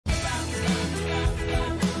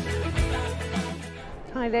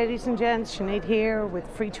Hi ladies and gents, Sinead here with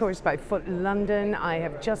Free Tours by Foot London. I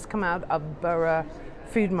have just come out of Borough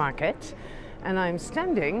Food Market and I'm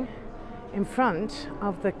standing in front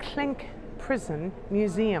of the Clink Prison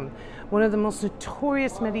Museum, one of the most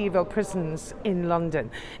notorious medieval prisons in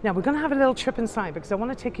London. Now we're going to have a little trip inside because I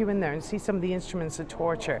want to take you in there and see some of the instruments of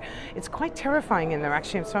torture. It's quite terrifying in there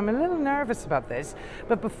actually, so I'm a little nervous about this.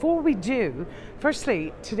 But before we do,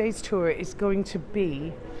 firstly, today's tour is going to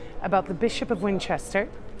be about the Bishop of Winchester,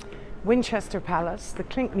 Winchester Palace, the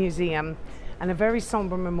Clink Museum, and a very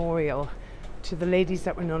sombre memorial to the ladies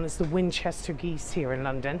that were known as the Winchester Geese here in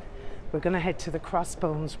London. We're going to head to the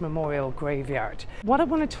Crossbones Memorial Graveyard. What I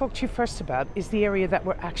want to talk to you first about is the area that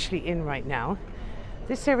we're actually in right now.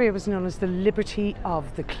 This area was known as the Liberty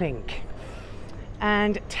of the Clink.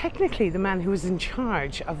 And technically the man who was in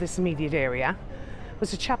charge of this immediate area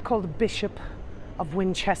was a chap called the Bishop of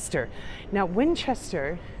Winchester. Now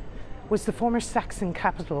Winchester was the former Saxon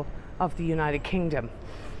capital of the United Kingdom.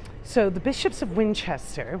 So the Bishops of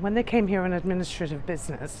Winchester, when they came here on administrative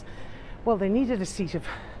business, well, they needed a seat of,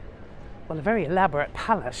 well, a very elaborate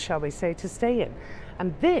palace, shall we say, to stay in.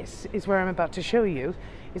 And this is where I'm about to show you,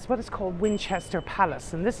 is what is called Winchester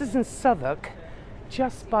Palace. And this is in Southwark,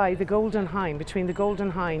 just by the Golden Hind, between the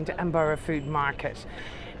Golden Hind and Borough Food Market.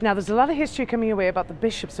 Now, there's a lot of history coming your way about the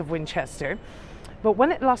Bishops of Winchester, but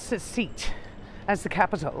when it lost its seat as the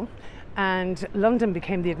capital, and London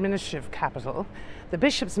became the administrative capital, the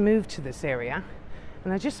bishops moved to this area.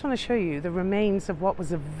 And I just want to show you the remains of what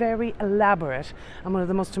was a very elaborate and one of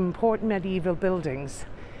the most important medieval buildings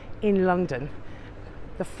in London.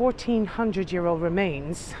 The 1400-year-old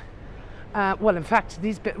remains, well, in fact,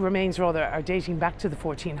 these remains rather are dating back to the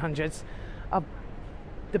 1400s, of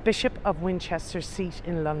the Bishop of Winchester's seat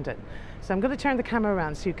in London. So I'm going to turn the camera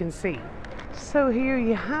around so you can see. So here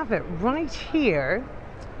you have it, right here,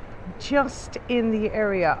 just in the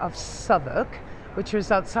area of Southwark, which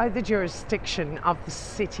was outside the jurisdiction of the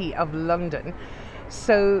City of London.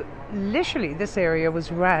 So literally this area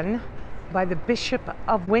was ran by the Bishop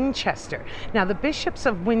of Winchester. Now the Bishops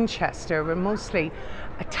of Winchester were mostly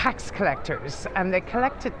tax collectors, and they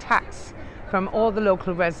collected tax from all the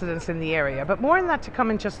local residents in the area. But more on that to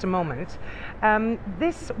come in just a moment.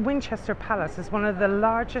 This Winchester Palace is one of the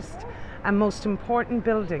largest and most important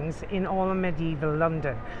buildings in all of medieval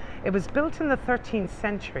London. It was built in the 13th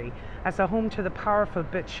century as a home to the powerful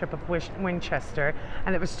Bishop of Winchester,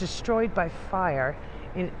 and it was destroyed by fire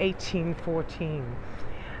in 1814.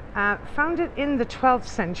 Founded in the 12th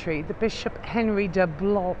century, the Bishop Henry de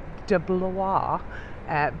Blois,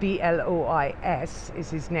 B-L-O-I-S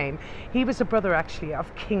is his name. He was a brother actually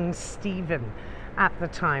of King Stephen at the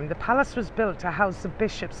time. The palace was built to house the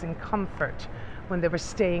bishops in comfort when they were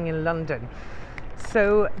staying in London.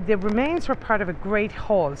 So the remains were part of a great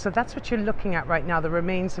hall. So that's what you're looking at right now, the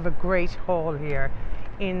remains of a great hall here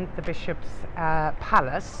in the Bishop's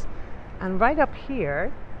Palace. And right up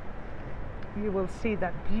here, you will see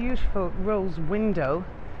that beautiful rose window.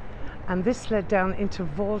 And this led down into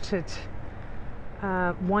vaulted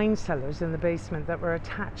wine cellars in the basement that were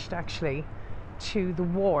attached actually to the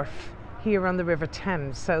wharf here on the River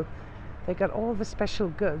Thames. So they got all the special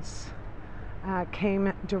goods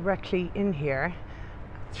came directly in here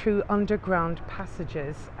through underground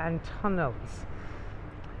passages and tunnels.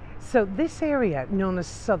 So this area, known as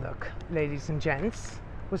Southwark, ladies and gents,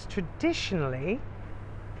 was traditionally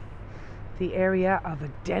the area of a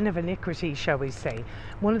den of iniquity, shall we say.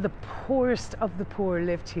 One of the poorest of the poor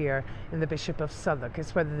lived here in the Bishop of Southwark.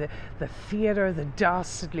 It's where the theatre, the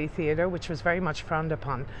dastardly theatre, which was very much frowned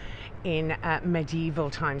upon in medieval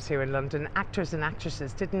times here in London. Actors and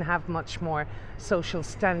actresses didn't have much more social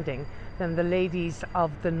standing than the ladies of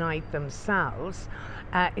the night themselves.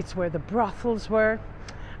 It's where the brothels were,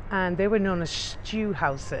 and they were known as stew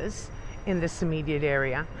houses in this immediate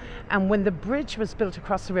area. And when the bridge was built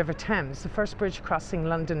across the River Thames, the first bridge crossing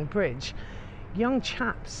London Bridge, young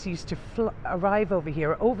chaps used to arrive over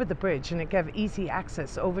here, over the bridge, and it gave easy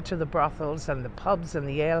access over to the brothels and the pubs and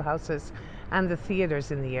the alehouses and the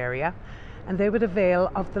theatres in the area. And they would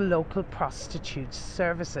avail of the local prostitutes'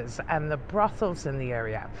 services and the brothels in the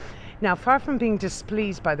area. Now, far from being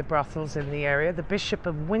displeased by the brothels in the area, the Bishop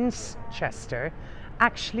of Winchester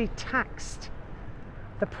actually taxed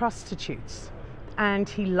the prostitutes, and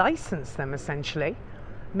he licensed them essentially,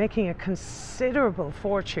 making a considerable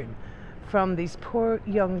fortune from these poor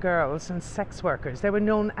young girls and sex workers. They were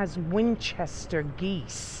known as Winchester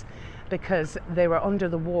Geese because they were under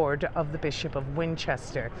the ward of the Bishop of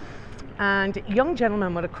Winchester. And young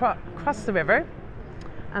gentlemen would cross the river,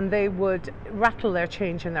 and they would rattle their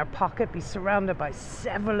change in their pocket, be surrounded by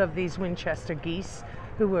several of these Winchester Geese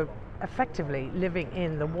who were effectively living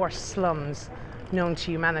in the worst slums known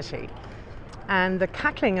to humanity. And the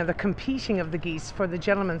cackling and the competing of the geese for the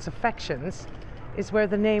gentleman's affections is where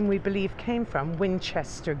the name, we believe, came from,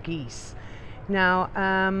 Winchester Geese. Now,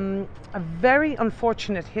 a very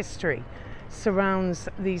unfortunate history surrounds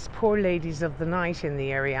these poor ladies of the night in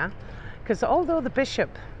the area, because although the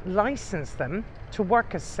bishop licensed them to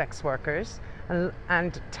work as sex workers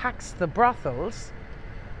and taxed the brothels,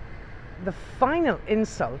 the final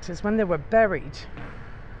insult is when they were buried.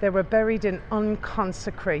 They were buried in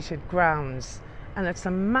unconsecrated grounds, and it's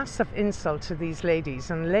a massive insult to these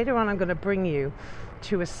ladies. And later on I'm going to bring you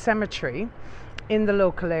to a cemetery in the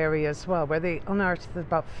local area as well, where they unearthed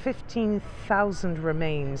about 15,000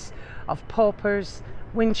 remains of paupers,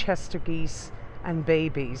 Winchester geese and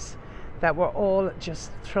babies that were all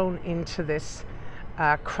just thrown into this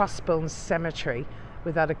Crossbones cemetery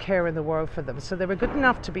without a care in the world for them. So they were good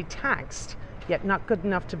enough to be taxed, yet not good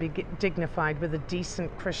enough to be dignified with a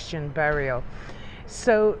decent Christian burial.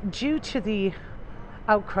 So due to the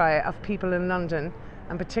outcry of people in London,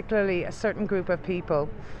 and particularly a certain group of people,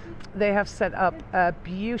 they have set up a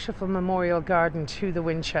beautiful memorial garden to the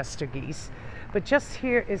Winchester geese. But just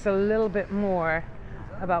here is a little bit more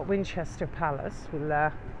about Winchester Palace.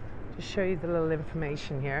 We'll just show you the little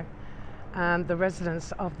information here. The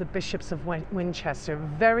residence of the Bishops of Winchester,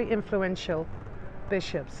 very influential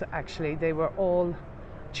bishops actually. They were all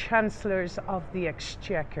chancellors of the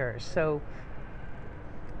exchequer. So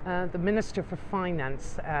the Minister for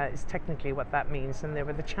Finance is technically what that means, and they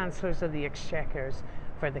were the chancellors of the exchequers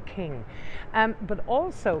for the king. But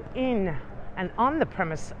also in and on the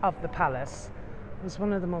premise of the palace was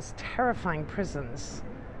one of the most terrifying prisons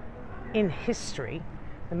in history,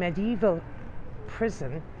 the medieval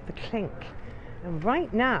prison, the Clink. And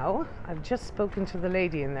right now, I've just spoken to the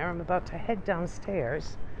lady in there. I'm about to head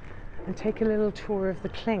downstairs and take a little tour of the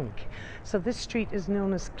Clink. So this street is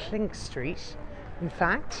known as Clink Street, in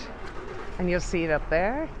fact, and you'll see it up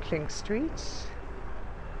there, Clink Street.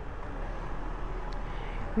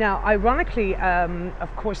 Now, ironically,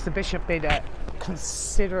 of course, the bishop made a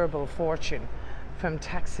considerable fortune from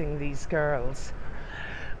taxing these girls.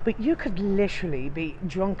 But you could literally be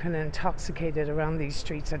drunk and intoxicated around these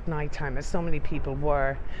streets at night time, as so many people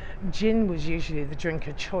were. Gin was usually the drink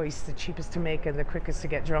of choice, the cheapest to make and the quickest to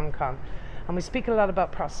get drunk on. And we speak a lot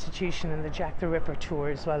about prostitution and the Jack the Ripper tour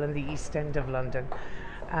as well in the East End of London,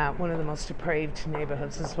 one of the most depraved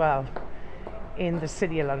neighbourhoods as well in the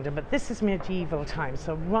city of London. But this is medieval times.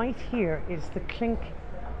 So right here is the Clink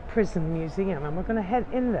Prison Museum, and we're going to head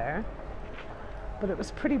in there. But it was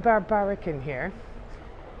pretty barbaric in here.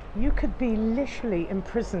 You could be literally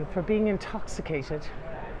imprisoned for being intoxicated,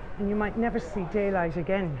 and you might never see daylight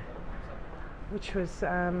again, which was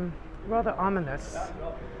rather ominous.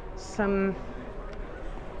 Some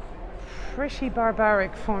pretty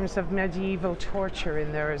barbaric forms of medieval torture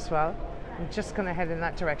in there as well. I'm just going to head in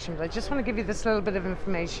that direction, but I just want to give you this little bit of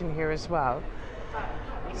information here as well.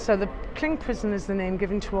 So the Clink Prison is the name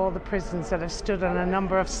given to all the prisons that have stood on a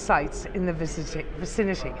number of sites in the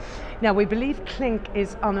vicinity. Now, we believe clink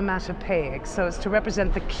is onomatopoeic, so it's to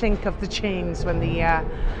represent the clink of the chains when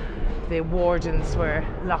the wardens were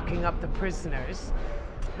locking up the prisoners.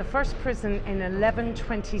 The first prison in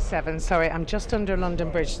 1127, sorry, I'm just under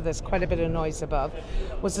London Bridge, so there's quite a bit of noise above,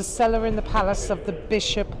 was a cellar in the Palace of the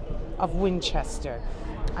Bishop of Winchester.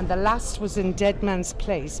 And the last was in Dead Man's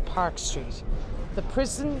Place, Park Street. The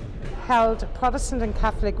prison held Protestant and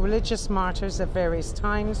Catholic religious martyrs at various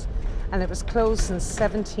times, and it was closed in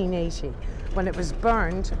 1780 when it was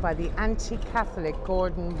burned by the anti-Catholic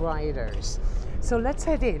Gordon rioters. So let's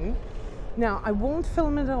head in. Now, I won't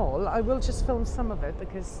film it all. I will just film some of it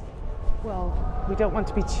because, well, we don't want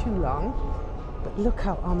to be too long. But look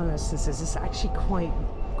how ominous this is. It's actually quite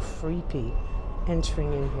creepy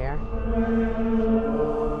entering in here.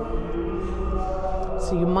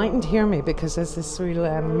 So you mightn't hear me because there's this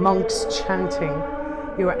real monks chanting.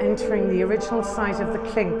 You are entering the original site of the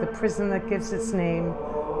Clink, the prison that gives its name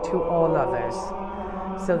to all others.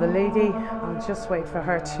 So the lady, I'll just wait for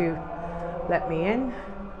her to let me in.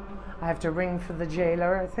 I have to ring for the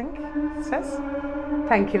jailer, I think it says.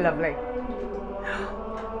 Thank you, lovely.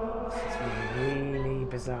 This is really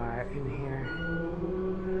bizarre in here.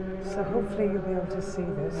 So hopefully you'll be able to see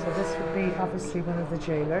this. So this would be obviously one of the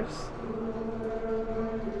jailers.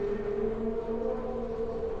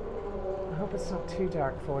 I hope it's not too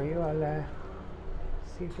dark for you. I'll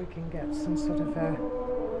see if we can get some sort of a...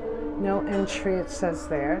 No entry, it says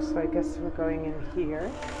there. So I guess we're going in here.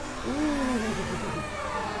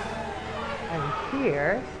 And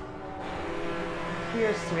here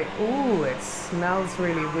appears to be... Ooh, it smells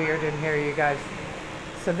really weird in here, you guys.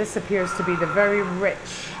 So this appears to be the very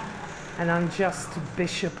rich and unjust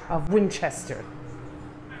Bishop of Winchester.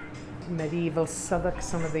 Medieval Southwark,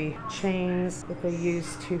 some of the chains that they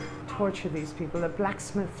used to torture these people. A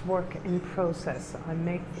blacksmith's work in process. I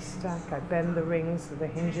make the stack, I bend the rings, the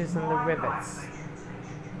hinges and the rivets.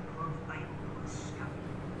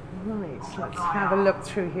 Right, let's have a look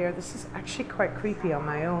through here. This is actually quite creepy on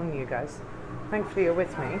my own, you guys. Thankfully you're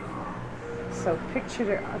with me. So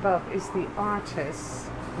pictured above is the artist's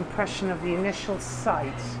impression of the initial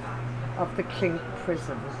site of the Clink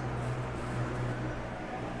Prison.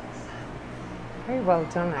 Very well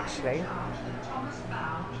done, actually.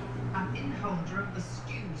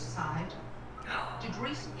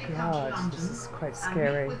 God, this is quite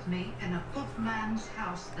scary.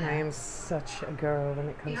 I am such a girl when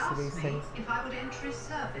it comes to these things. If I would enter his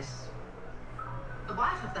service. The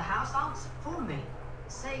wife of the house answered for me,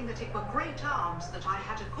 saying that it were great arms that I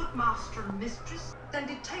had a good master and mistress, then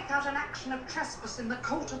did take out an action of trespass in the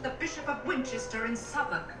court of the Bishop of Winchester in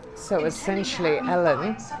Southbank. So essentially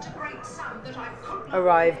Ellen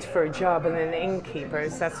arrived for a job in an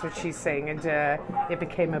innkeeper's, that's what she's saying, and it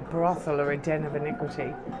became a brothel or a den of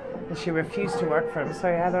iniquity. And she refused to work for him,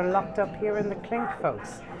 so he had her locked up here in the Clink,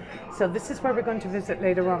 folks. So this is where we're going to visit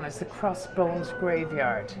later on, it's the Crossbones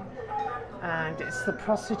Graveyard. And it's the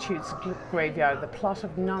prostitutes' graveyard. The plot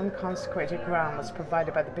of non-consecrated ground was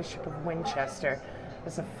provided by the Bishop of Winchester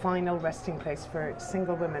as a final resting place for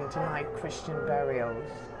single women denied Christian burials.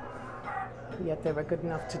 Yet they were good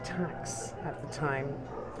enough to tax at the time.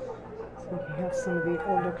 So we have some of the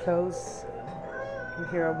older clothes. You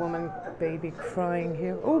hear a woman, baby crying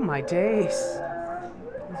here. Oh my days!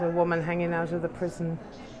 There's a woman hanging out of the prison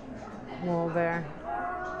wall there.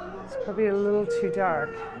 It's probably a little too dark.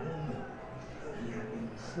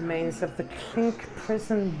 Remains of the Clink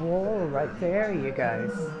Prison wall right there, you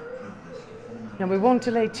guys. Now we won't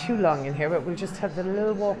delay too long in here, but we'll just have a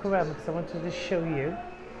little walk around because I wanted to show you.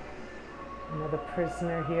 Another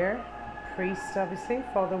prisoner here, priest obviously,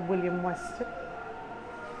 Father William Weston.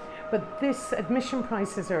 But this admission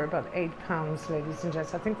prices are about £8, ladies and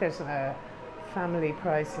gents. I think there's a family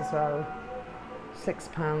price as well,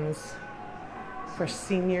 £6 for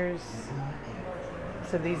seniors.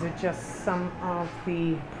 So these are just some of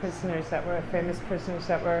the prisoners that were, famous prisoners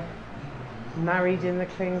that were married in the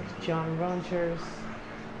Clink. John Rogers,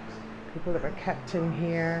 people that were kept in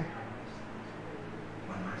here.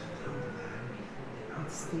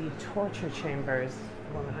 It's the torture chambers,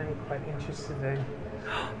 the one I'm quite interested in.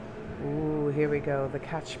 Ooh, here we go, the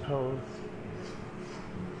catch pole.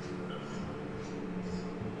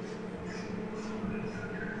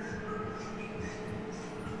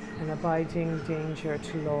 An abiding danger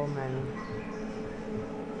to lawmen.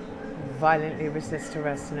 Violently resist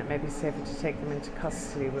arrest, and it may be safer to take them into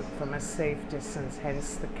custody from a safe distance,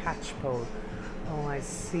 hence the catch pole. Oh, I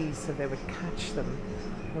see, so they would catch them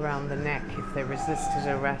around the neck if they resisted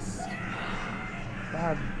arrest.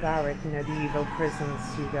 Barbaric medieval prisons,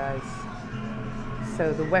 you guys.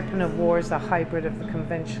 So the weapon of war is a hybrid of the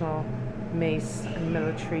conventional mace and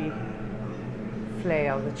military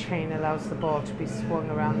flail. The chain allows the ball to be swung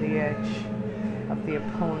around the edge of the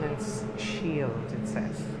opponent's shield, it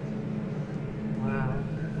says. Wow.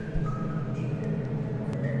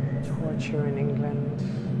 Torture in England.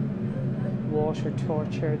 Water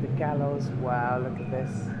torture, the gallows. Wow, look at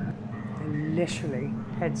this. And literally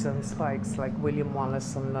heads on spikes like William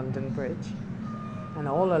Wallace on London Bridge. And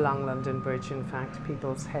all along London Bridge, in fact,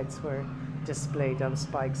 people's heads were displayed on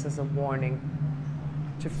spikes as a warning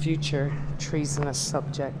to future treasonous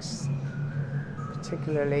subjects,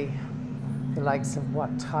 particularly the likes of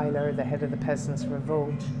Wat Tyler, the head of the Peasants'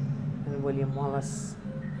 Revolt, and William Wallace.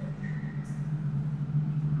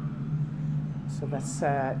 So that's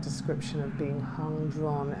a description of being hung,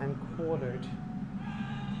 drawn, and quartered.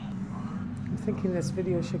 I'm thinking this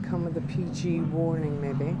video should come with a PG warning,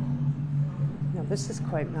 maybe. Now this is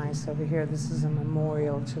quite nice over here. This is a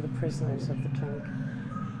memorial to the prisoners of the Clink.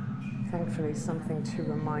 Thankfully, something to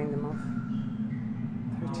remind them of.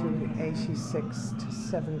 1386 to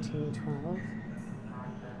 1712.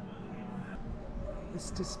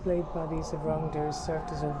 This displayed bodies of wrongdoers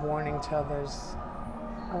served as a warning to others.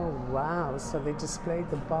 Oh wow, so they displayed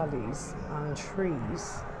the bodies on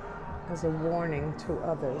trees as a warning to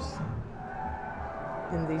others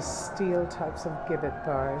in these steel types of gibbet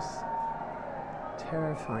bars.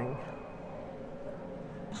 Terrifying.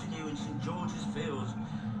 Continue in St George's Fields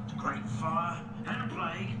to great fire and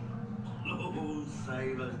plague. Lord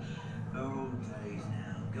save us. Old days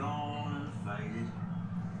now gone and faded.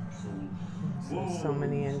 So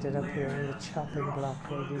many ended up here in the chopping block,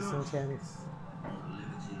 ladies and gents.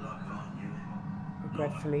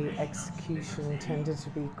 Regretfully, execution tended to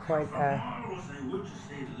be quite a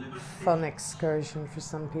fun excursion for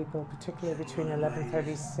some people, particularly between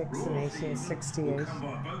 1136 and 1868.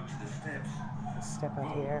 Let's step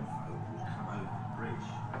out here.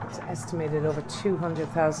 It's estimated over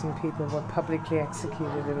 200,000 people were publicly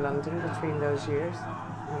executed in London between those years.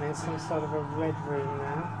 I'm in some sort of a red room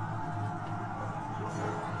now.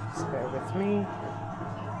 Just bear with me.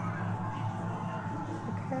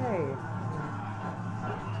 Okay.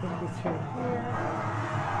 Take you through here.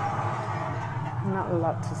 Not a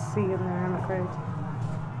lot to see in there, I'm afraid.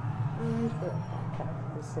 And we're back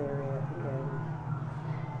at this area again.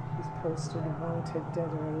 He's posted wanted, dead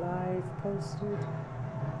or alive, posted.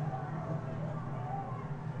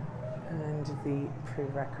 And the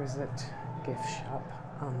prerequisite gift shop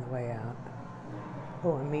on the way out.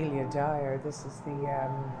 Oh, Amelia Dyer, this is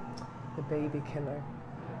the baby killer.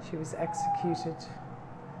 She was executed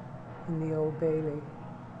in the Old Bailey.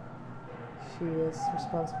 She is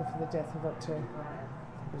responsible for the death of up to,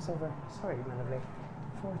 it was over, sorry, my lovely,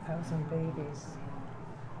 4,000 babies.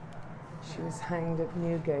 She was hanged at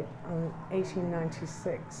Newgate in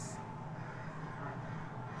 1896.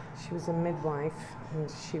 She was a midwife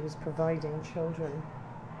and she was providing children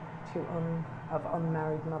of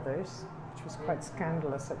unmarried mothers, which was quite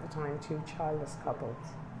scandalous at the time, to childless couples.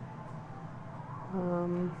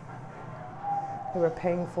 They were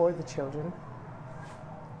paying for the children.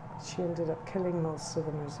 She ended up killing most of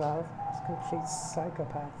them as well. She's a complete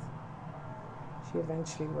psychopath. She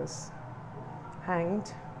eventually was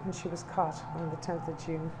hanged and she was caught on the 10th of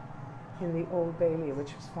June in the Old Bailey,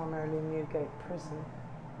 which was formerly Newgate Prison.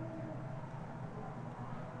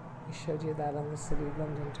 We showed you that on the City of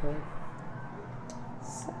London tour.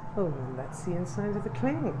 So, let's see inside of the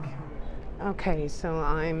Clink. Okay, so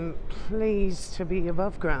I'm pleased to be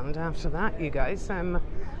above ground after that, you guys.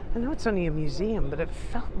 I know it's only a museum, but it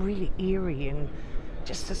felt really eerie and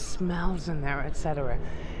just the smells in there, etc.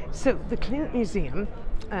 So the Clink Museum,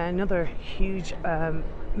 another huge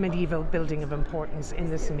medieval building of importance in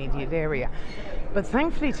this immediate area. But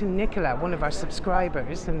thankfully to Nicola, one of our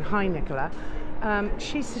subscribers, and hi Nicola,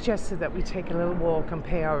 she suggested that we take a little walk and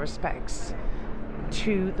pay our respects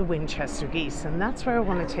to the Winchester Geese, and that's where I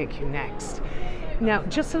want to take you next. Now,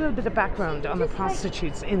 just a little bit of background on the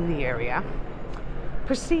prostitutes in the area.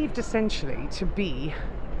 Perceived essentially to be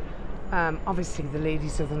obviously the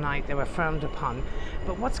ladies of the night. They were frowned upon,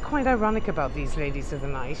 but what's quite ironic about these ladies of the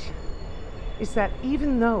night is that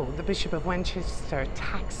even though the Bishop of Winchester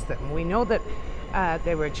taxed them, we know that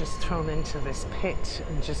they were just thrown into this pit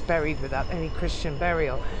and just buried without any Christian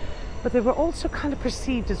burial, but they were also kind of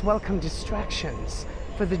perceived as welcome distractions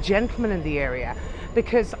for the gentlemen in the area,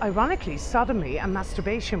 because ironically sodomy and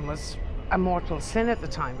masturbation was a mortal sin at the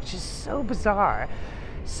time, which is so bizarre.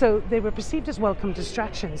 So they were perceived as welcome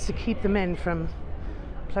distractions to keep the men from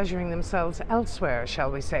pleasuring themselves elsewhere,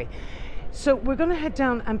 shall we say. So we're going to head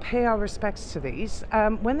down and pay our respects to these.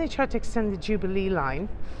 When they tried to extend the Jubilee line,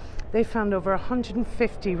 they found over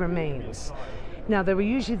 150 remains. Now, they were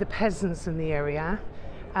usually the peasants in the area.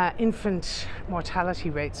 Infant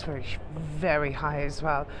mortality rates were very high as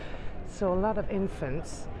well. So a lot of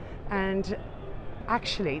infants. And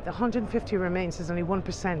actually, the 150 remains is only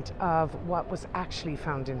 1% of what was actually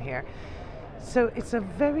found in here. So it's a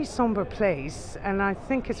very somber place, and I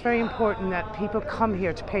think it's very important that people come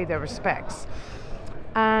here to pay their respects.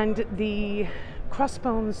 And the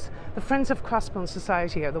Crossbones, the Friends of Crossbones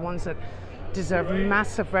Society are the ones that deserve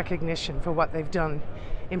massive recognition for what they've done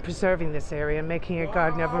in preserving this area and making a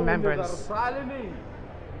garden of remembrance.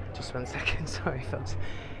 Just one second, sorry folks.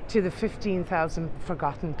 To the 15,000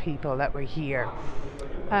 forgotten people that were here.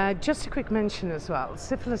 Just a quick mention as well,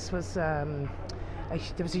 syphilis was, there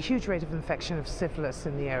was a huge rate of infection of syphilis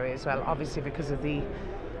in the area as well, obviously because of the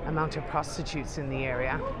amount of prostitutes in the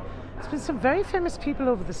area. There's been some very famous people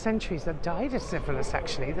over the centuries that died of syphilis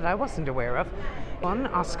actually, that I wasn't aware of. One,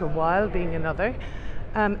 Oscar Wilde being another,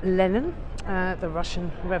 Lenin, the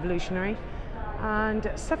Russian revolutionary,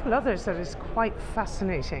 and several others that is quite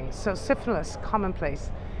fascinating. So syphilis,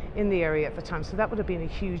 commonplace in the area at the time, so that would have been a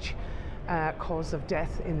huge cause of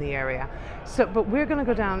death in the area. So, but we're going to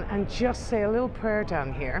go down and just say a little prayer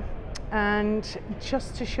down here, and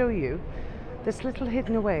just to show you this little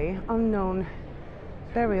hidden away, unknown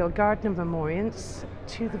burial garden of memorials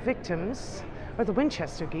to the victims, or the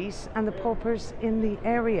Winchester Geese, and the paupers in the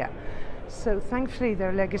area. So thankfully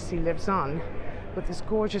their legacy lives on with this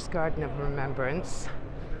gorgeous garden of remembrance,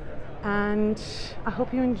 and I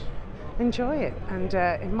hope you enjoy it, and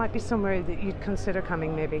it might be somewhere that you'd consider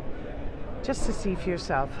coming maybe just to see for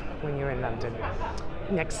yourself when you're in London.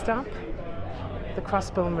 Next stop, the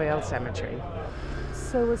Crossbone Rail Cemetery.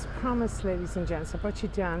 So as promised, ladies and gents, I brought you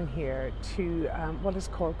down here to what is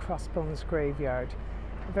called Crossbones Graveyard,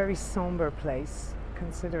 a very somber place,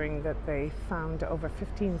 considering that they found over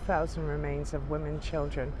 15,000 remains of women,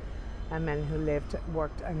 children and men who lived,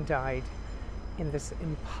 worked and died in this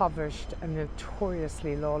impoverished and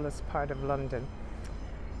notoriously lawless part of London.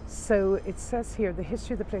 So it says here the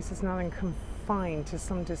history of the place is not confined to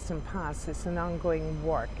some distant past, it's an ongoing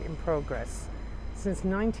work in progress. Since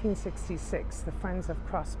 1966, the Friends of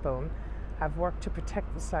Crossbone have worked to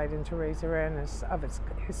protect the site and to raise awareness of its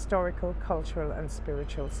historical, cultural and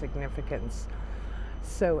spiritual significance.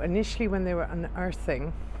 So initially, when they were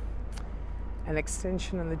unearthing an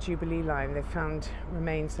extension on the Jubilee line, they found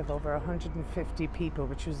remains of over 150 people,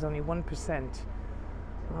 which was only 1%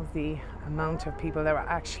 of the amount of people that were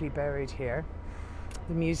actually buried here.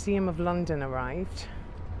 The Museum of London arrived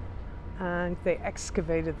and they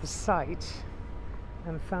excavated the site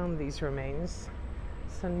and found these remains.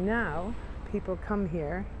 So now people come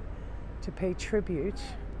here to pay tribute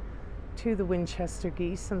to the Winchester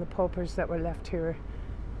Geese and the paupers that were left here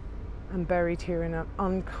and buried here in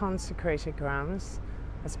unconsecrated grounds.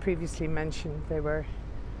 As previously mentioned, they were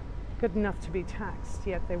good enough to be taxed,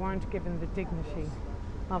 yet they weren't given the dignity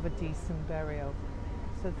of a decent burial.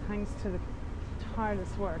 So thanks to the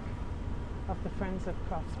tireless work of the Friends of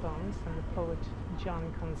Crossbones and the poet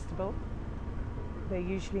John Constable, they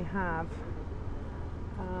usually have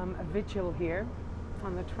a vigil here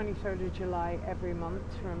on the 23rd of July every month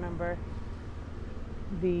to remember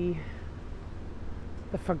the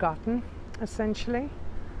forgotten, essentially.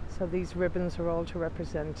 So these ribbons are all to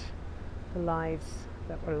represent the lives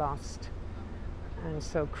that were lost and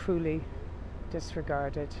so cruelly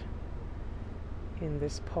disregarded in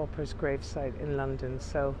this pauper's gravesite in London.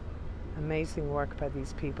 So amazing work by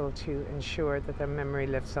these people to ensure that their memory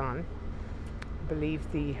lives on. I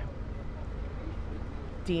believe the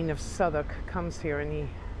Dean of Southwark comes here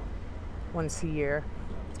once a year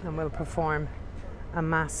and will perform a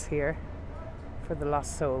mass here for the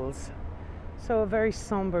lost souls. So a very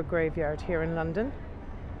somber graveyard here in London,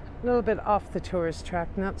 a little bit off the tourist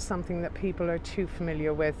track, not something that people are too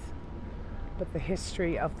familiar with, but the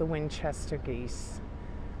history of the Winchester Geese.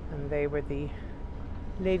 And they were the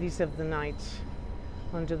ladies of the night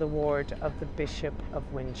under the ward of the Bishop of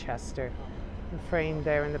Winchester, and framed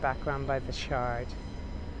there in the background by the Shard.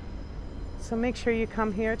 So make sure you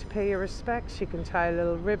come here to pay your respects. You can tie a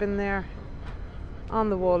little ribbon there on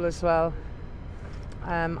the wall as well.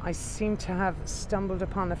 I seem to have stumbled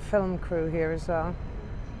upon a film crew here as well.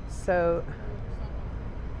 So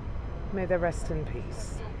may they rest in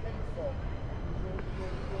peace.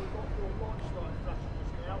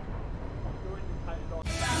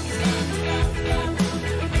 Yeah.